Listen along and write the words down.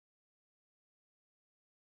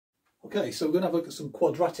Okay, so we're going to have a look at some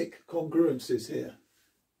quadratic congruences here.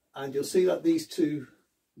 And you'll see that these two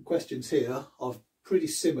questions here are pretty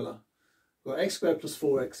similar. We've got x squared plus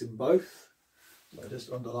 4x in both. So I'll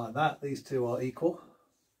just underline that. These two are equal.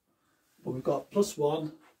 But we've got plus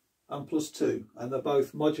 1 and plus 2. And they're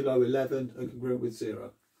both modulo 11 and congruent with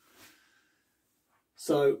 0.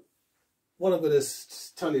 So what I'm going to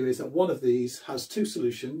tell you is that one of these has two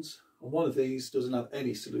solutions and one of these doesn't have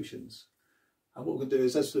any solutions. And what we're going to do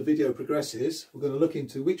is, as the video progresses, we're going to look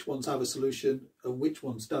into which ones have a solution and which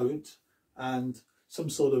ones don't, and some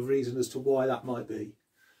sort of reason as to why that might be.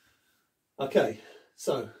 Okay,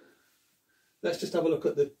 so let's just have a look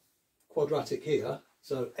at the quadratic here.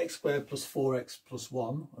 So x squared plus 4x plus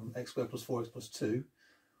 1 and x squared plus 4x plus 2.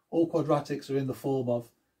 All quadratics are in the form of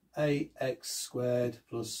ax squared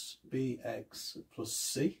plus bx plus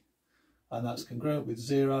c, and that's congruent with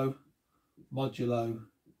 0 modulo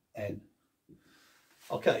n.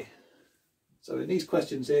 Okay, so in these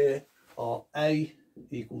questions here, our a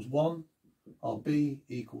equals 1, our b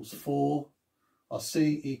equals 4, our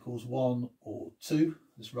c equals 1 or 2,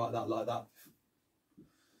 just write that like that,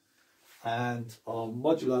 and our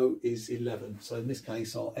modulo is 11, so in this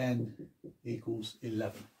case our n equals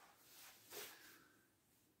 11.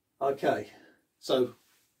 Okay, so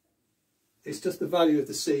it's just the value of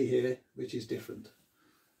the c here which is different.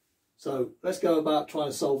 So let's go about trying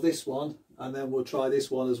to solve this one, and then we'll try this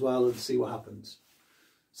one as well and see what happens.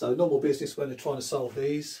 So normal business when we're trying to solve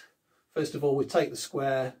these. First of all, we take the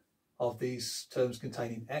square of these terms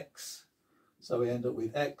containing x. So we end up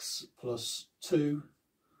with x plus 2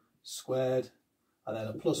 squared, and then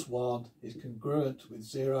a plus 1 is congruent with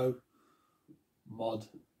 0 mod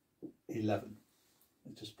 11.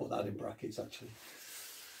 Let's just put that in brackets actually.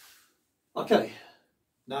 Okay.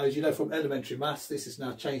 Now, as you know from elementary maths, this has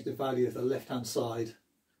now changed the value of the left-hand side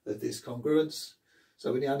of this congruence.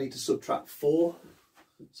 So we now need to subtract 4,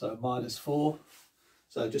 so minus 4.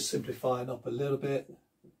 So just simplifying up a little bit,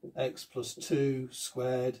 x plus 2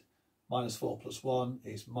 squared minus 4 plus 1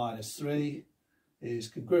 is minus 3, is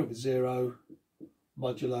congruent with 0,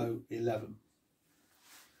 modulo 11.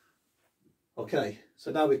 Okay,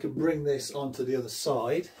 so now we can bring this onto the other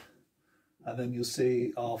side. And then you'll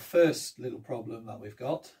see our first little problem that we've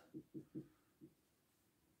got.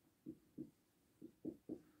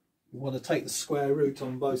 We want to take the square root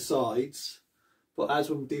on both sides, but as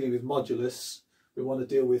we're dealing with modulus, we want to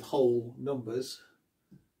deal with whole numbers.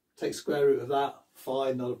 Take square root of that,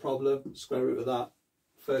 fine, not a problem. Square root of that,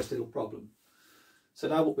 first little problem. So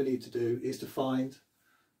now what we need to do is to find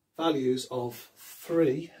values of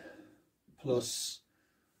 3 plus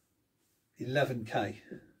 11k.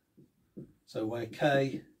 So where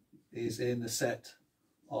k is in the set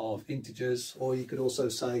of integers, or you could also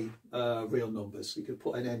say real numbers. You could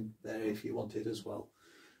put an n there if you wanted as well.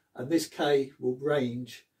 And this k will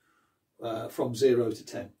range from 0 to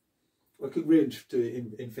 10. We could range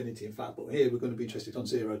to infinity in fact, but here we're going to be interested on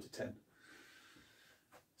 0 to 10.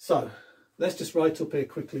 So let's just write up here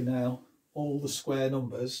quickly now all the square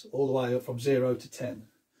numbers all the way up from 0 to 10.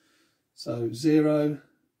 So 0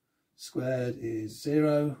 squared is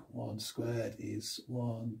 0, 1 squared is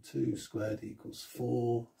 1, 2 squared equals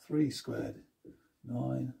 4, 3 squared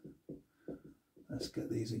 9. Let's get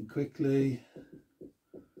these in quickly.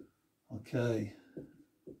 Okay.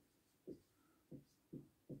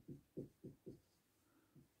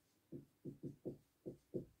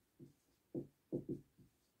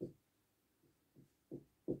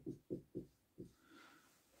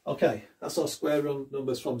 Okay, that's our square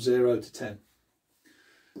numbers from 0 to 10.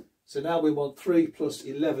 So now we want 3 plus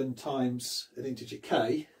 11 times an integer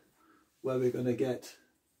k, where we're going to get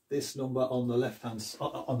this number on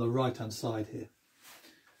the right hand side here.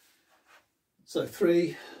 So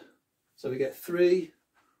 3, so we get 3,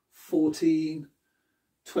 14,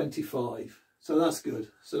 25. So that's good.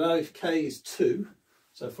 So now if k is 2,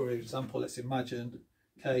 so for example, let's imagine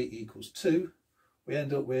k equals 2, we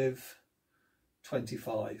end up with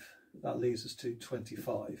 25. That leaves us to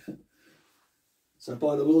 25. So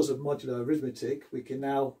by the laws of modular arithmetic, we can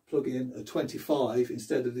now plug in a 25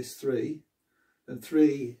 instead of this 3. And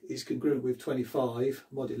 3 is congruent with 25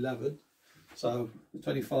 mod 11. So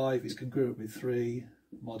 25 is congruent with 3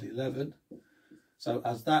 mod 11. So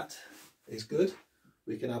as that is good,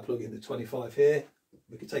 we can now plug in the 25 here.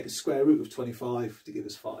 We can take a square root of 25 to give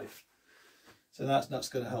us 5. So that's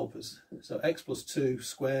going to help us. So x plus 2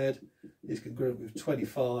 squared is congruent with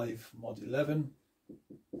 25 mod 11.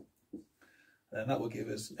 And that will give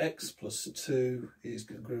us x plus 2 is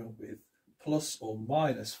congruent with plus or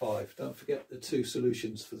minus 5. Don't forget the two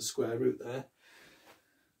solutions for the square root there.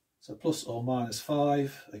 So plus or minus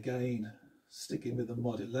 5, again, sticking with the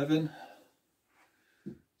mod 11.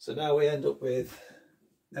 So now we end up with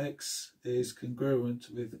x is congruent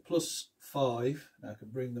with plus 5. Now I can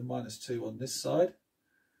bring the minus 2 on this side.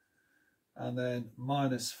 And then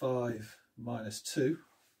minus 5 minus 2.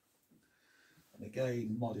 And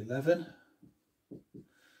again mod 11.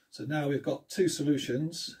 So now we've got two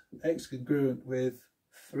solutions, x congruent with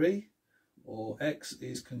 3 or x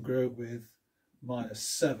is congruent with minus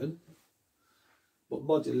 7. But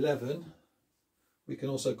mod 11, we can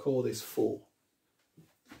also call this 4.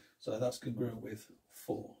 So that's congruent with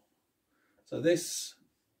 4. So this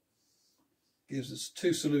gives us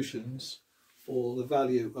two solutions for the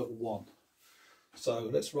value at 1. So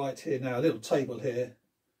let's write here now a little table here,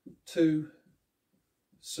 two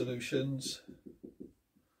solutions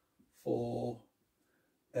for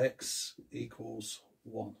x equals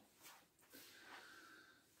 1.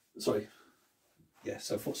 Sorry, yeah,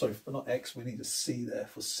 so for not x, we need a c there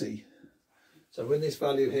for c. So when this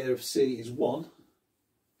value here of c is 1,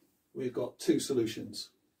 we've got two solutions.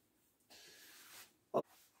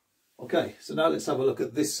 Okay, so now let's have a look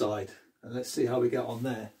at this side and let's see how we get on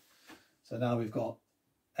there. So now we've got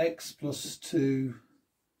x plus 2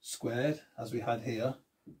 squared, as we had here,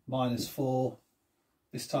 minus 4.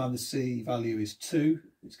 This time the c value is 2.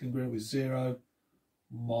 It's congruent with 0,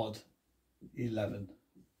 mod 11.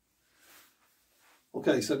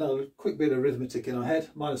 Okay, so now a quick bit of arithmetic in our head.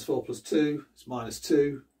 Minus 4 plus 2 is minus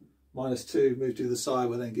 2. Minus 2 moved to the side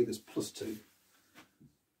will then give us plus 2.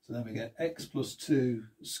 So then we get x plus 2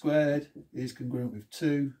 squared is congruent with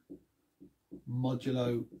 2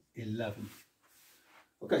 modulo 11.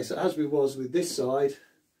 Okay, so as we was with this side,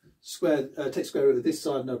 take square root of this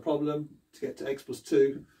side, no problem. To get to x plus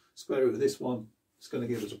 2, square root of this one, it's going to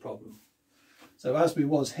give us a problem. So as we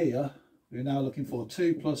was here, we're now looking for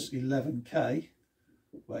 2 plus 11k,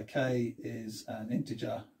 where k is an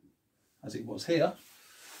integer as it was here.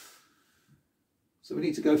 So we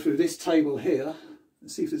need to go through this table here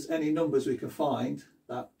and see if there's any numbers we can find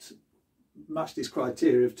that match this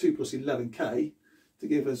criteria of 2 plus 11k to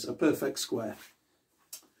give us a perfect square.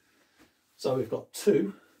 So we've got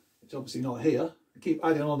 2, which is obviously not here. We keep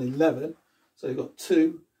adding on 11, so we've got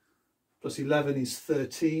 2 plus 11 is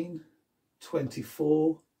 13,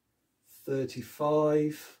 24,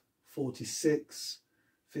 35, 46,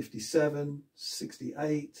 57,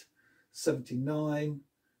 68, 79,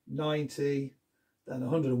 90, then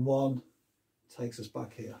 101 takes us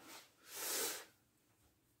back here.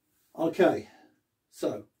 Okay,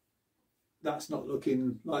 so that's not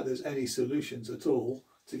looking like there's any solutions at all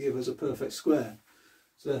to give us a perfect square.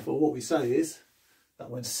 So therefore what we say is that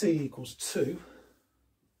when c equals 2,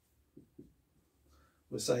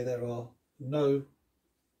 we'll say there are no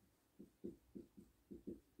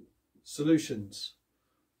solutions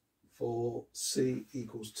for c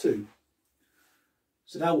equals 2.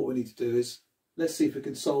 So now what we need to do is, let's see if we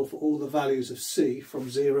can solve for all the values of c from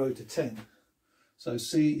 0 to 10. So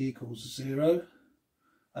c equals 0,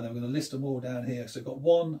 and then we're going to list them all down here. So we've got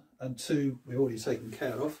 1 and 2 we've already taken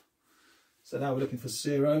care of. So now we're looking for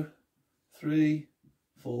 0, 3,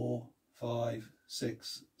 4, 5,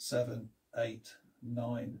 6, 7, 8,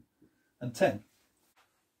 9 and 10.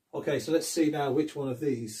 Okay, so let's see now which one of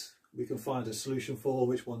these we can find a solution for,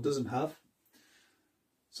 which one doesn't have.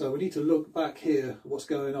 So we need to look back here at what's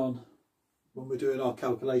going on when we're doing our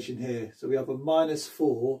calculation here. So we have a minus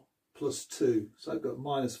 4 plus 2. So I've got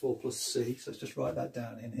minus 4 plus c. So let's just write that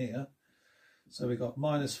down in here. So we've got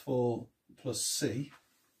minus 4 plus c.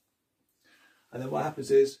 And then what happens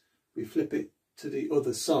is we flip it to the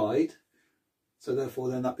other side. So therefore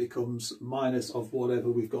then that becomes minus of whatever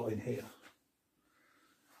we've got in here.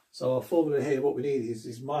 So our formula here, what we need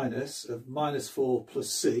is minus of minus 4 plus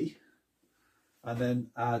c. And then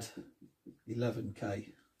add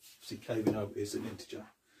 11k. See, k we know is an integer.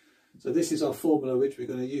 So this is our formula which we're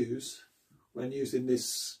going to use when using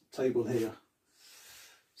this table here.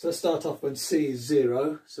 So let's start off when c is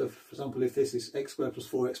 0. So for example, if this is x squared plus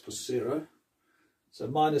 4x plus 0. So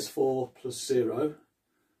minus 4 plus 0.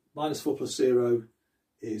 Minus 4 plus 0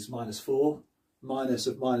 is minus 4. Minus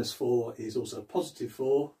of minus 4 is also positive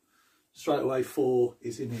 4. Straight away 4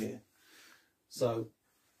 is in here. So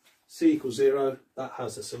c equals 0, that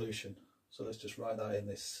has a solution. So let's just write that in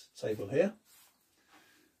this table here.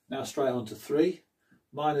 Now straight on to 3.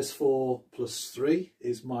 Minus 4 plus 3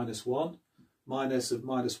 is minus 1. Minus of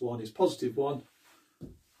minus 1 is positive 1.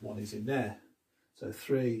 1 is in there. So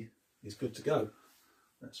 3 is good to go.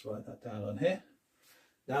 Let's write that down on here.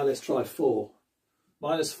 Now let's try 4.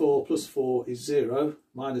 Minus 4 plus 4 is 0.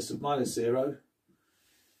 Minus of minus 0.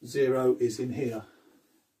 0 is in here.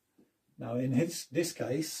 Now in this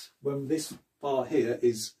case, when this part here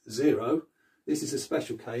is 0, This is a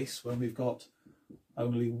special case when we've got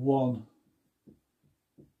only one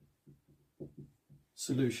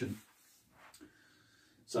solution.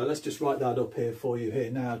 So let's just write that up here for you here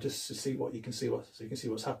now, just to see what you can see, so you can see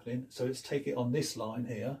what's happening. So let's take it on this line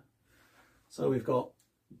here. So we've got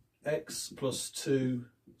x plus 2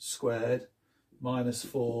 squared minus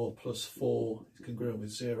 4 plus 4 is congruent with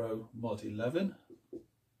 0 mod 11.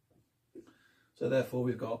 So therefore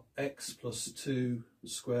we've got x plus 2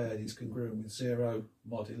 squared is congruent with 0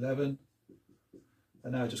 mod 11.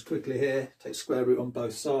 And now just quickly here, take square root on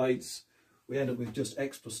both sides. We end up with just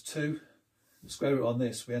x plus 2. Square root on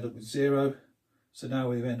this, we end up with 0. So now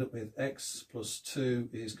we end up with x plus 2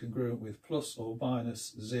 is congruent with plus or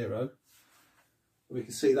minus 0. We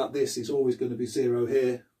can see that this is always going to be 0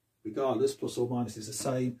 here, regardless, plus or minus is the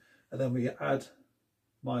same. And then we add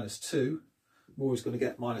minus 2, we're always going to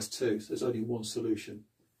get minus 2. So there's only one solution.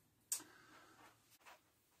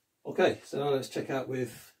 Okay, so now let's check out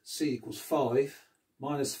with c equals 5.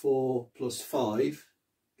 Minus 4 plus 5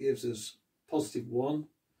 gives us positive 1.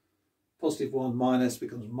 Positive 1 minus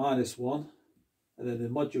becomes minus 1, and then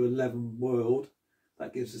in modulo 11 world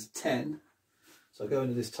that gives us 10. So go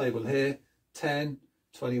into this table here, 10,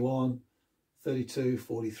 21, 32,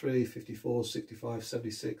 43, 54, 65,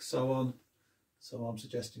 76, so on. So I'm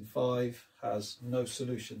suggesting 5 has no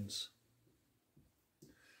solutions.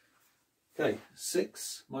 Okay,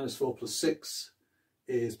 6 minus 4 plus 6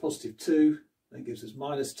 is positive 2, then gives us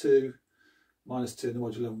minus 2. Minus 2 in the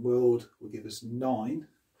modulo 11 world will give us 9.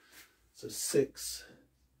 So 6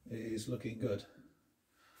 is looking good.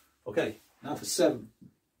 Okay, now for 7.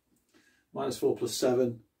 Minus 4 plus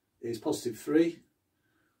 7 is positive 3.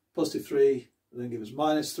 Positive 3 will then give us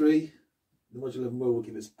minus 3. The modulo 11 world will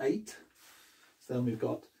give us 8. So then we've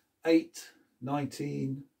got 8,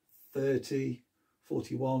 19, 30,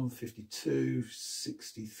 41, 52,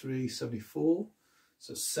 63, 74.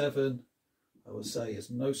 So 7, I would say, is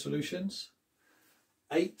no solutions.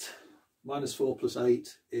 8 minus 4 plus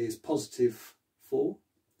 8 is positive 4,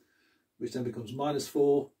 which then becomes minus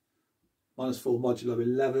 4. Minus 4 modulo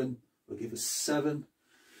 11 will give us 7.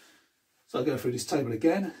 So I'll go through this table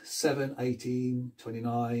again. 7, 18,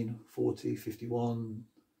 29, 40, 51,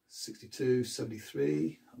 62,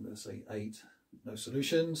 73. I'm going to say 8, no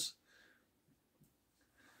solutions.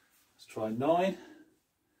 Let's try 9.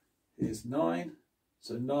 Here's 9.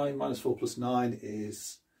 So 9 minus 4 plus 9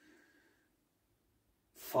 is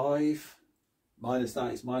 5. Minus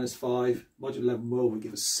that is minus 5. Modulo 11 world will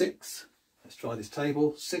give us 6. Let's try this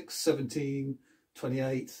table. 6, 17,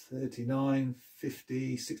 28, 39,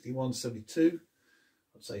 50, 61, 72.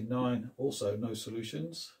 I'd say 9, also no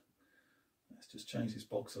solutions. Let's just change this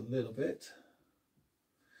box a little bit.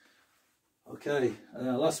 Okay, and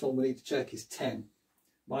the last one we need to check is 10.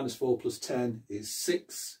 Minus 4 plus 10 is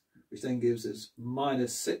 6, which then gives us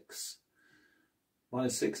minus 6.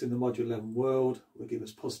 Minus 6 in the modulo 11 world will give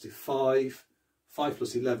us positive 5. 5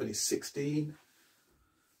 plus 11 is 16.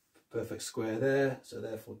 Perfect square there. So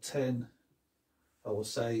therefore 10, I will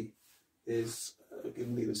say, is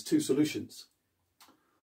going to leave us 2 solutions.